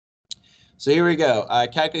So here we go.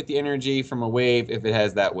 Calculate the energy from a wave if it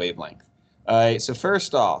has that wavelength. All right, so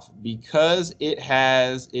first off, because it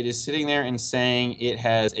is sitting there and saying it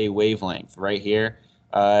has a wavelength right here,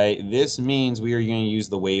 this means we are going to use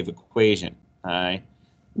the wave equation. All right.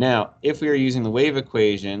 Now, if we are using the wave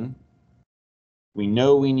equation, we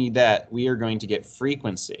know we need that. We are going to get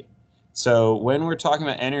frequency. So when we're talking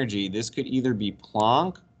about energy, this could either be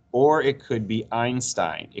Planck or it could be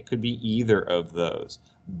Einstein. It could be either of those.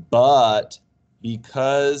 But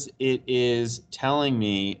because it is telling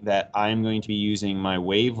me that I'm going to be using my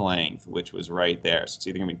wavelength, which was right there, so it's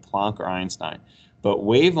either going to be Planck or Einstein. But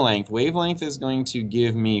wavelength is going to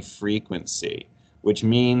give me frequency, which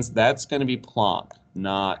means that's going to be Planck,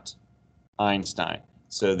 not Einstein.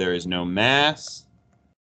 So there is no mass,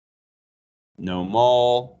 no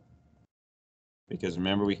mole, because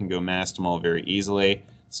remember we can go mass to mole very easily.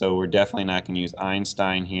 So we're definitely not going to use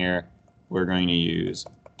Einstein here. We're going to use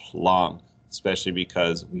Planck, especially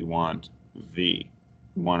because we want V.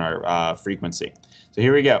 We want our frequency. So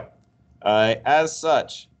here we go. As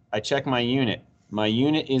such, I check my unit. My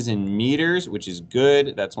unit is in meters, which is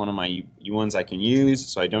good. That's one of my ones I can use,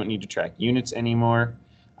 so I don't need to track units anymore.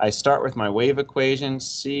 I start with my wave equation,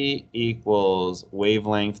 C equals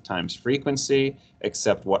wavelength times frequency,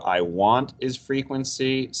 except what I want is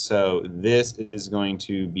frequency. So this is going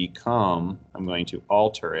to become, I'm going to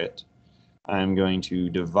alter it. I'm going to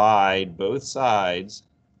divide both sides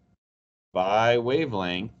by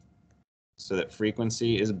wavelength so that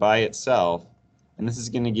frequency is by itself. And this is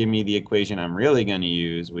going to give me the equation I'm really going to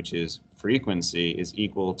use, which is frequency is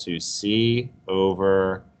equal to C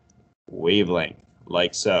over wavelength,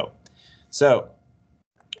 like so. So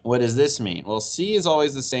what does this mean? Well, C is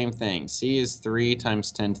always the same thing. C is 3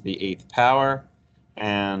 times 10 to the 8th power.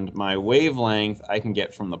 And my wavelength I can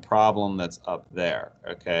get from the problem that's up there.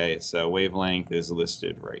 Okay, so wavelength is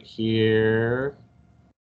listed right here.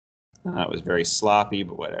 That was very sloppy,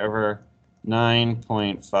 but whatever.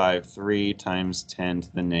 9.53 times 10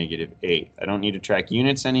 to the negative 8th. I don't need to track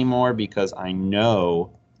units anymore because I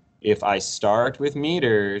know if I start with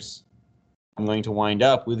meters, I'm going to wind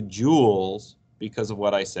up with joules because of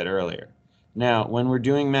what I said earlier. Now, when we're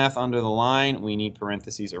doing math under the line, we need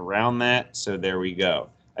parentheses around that, so there we go.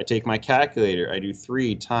 I take my calculator, I do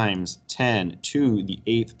 3 times 10 to the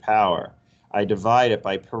 8th power. I divide it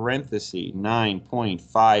by parenthesis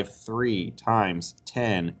 9.53 times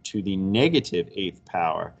 10 to the negative 8th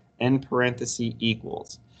power, and parenthesis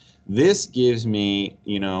equals. This gives me,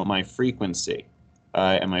 my frequency.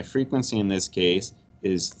 And my frequency in this case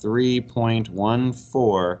is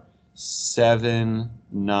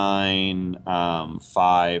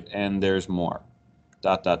 3.14795, and there's more. ...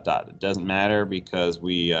 It doesn't matter because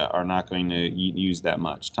we are not going to use that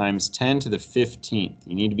much. Times 10 to the 15th.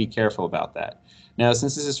 You need to be careful about that. Now,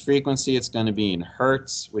 since this is frequency, it's going to be in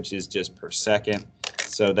hertz, which is just per second.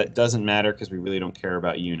 So that doesn't matter because we really don't care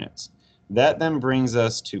about units. That then brings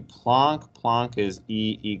us to Planck. Planck is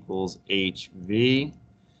E equals hv.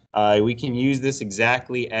 We can use this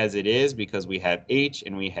exactly as it is because we have h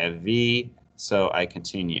and we have v. So I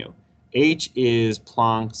continue. H is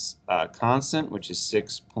Planck's constant, which is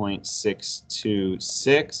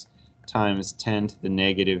 6.626 times 10 to the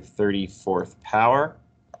negative 34th power.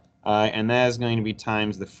 And that is going to be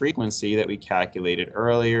times the frequency that we calculated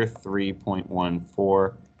earlier,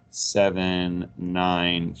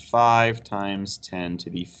 3.14795 times 10 to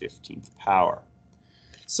the 15th power.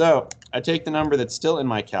 So I take the number that's still in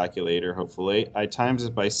my calculator, hopefully. I times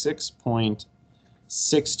it by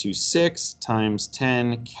 6.626 times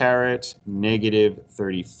 10 caret negative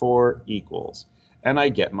 34 equals. And I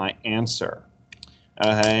get my answer.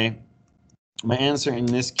 Okay. My answer in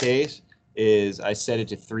this case is I set it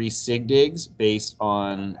to 3 sigdigs based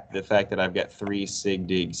on the fact that I've got 3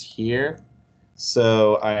 sigdigs here.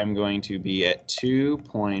 So I am going to be at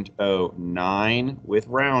 2.09 with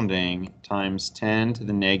rounding times 10 to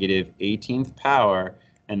the negative 18th power,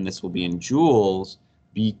 and this will be in joules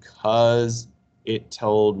because it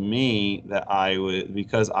told me that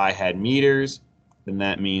because I had meters, then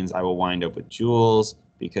that means I will wind up with joules,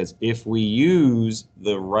 because if we use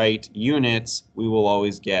the right units, we will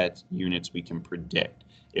always get units we can predict.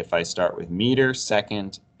 If I start with meter,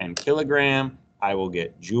 second, and kilogram, I will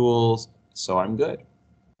get joules, so I'm good.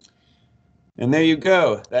 And there you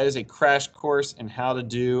go. That is a crash course in how to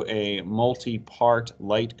do a multi-part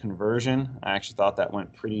light conversion. I actually thought that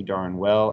went pretty darn well.